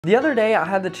The other day, I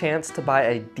had the chance to buy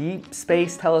a deep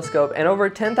space telescope and over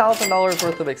 $10,000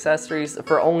 worth of accessories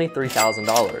for only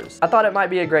 $3,000. I thought it might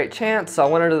be a great chance, so I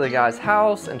went into the guy's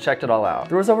house and checked it all out.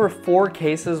 There was over 4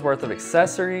 cases worth of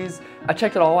accessories. I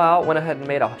checked it all out, went ahead and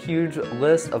made a huge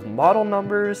list of model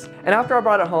numbers, and after I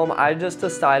brought it home, I just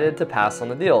decided to pass on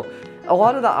the deal. A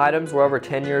lot of the items were over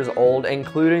 10 years old,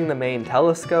 including the main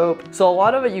telescope, so a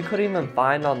lot of it you couldn't even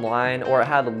find online or it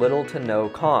had little to no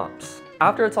comps.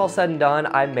 After it's all said and done,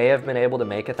 I may have been able to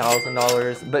make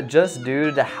 $1,000, but just due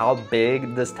to how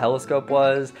big this telescope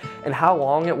was and how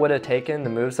long it would have taken to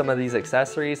move some of these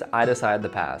accessories, I decided to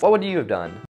pass. What would you have done?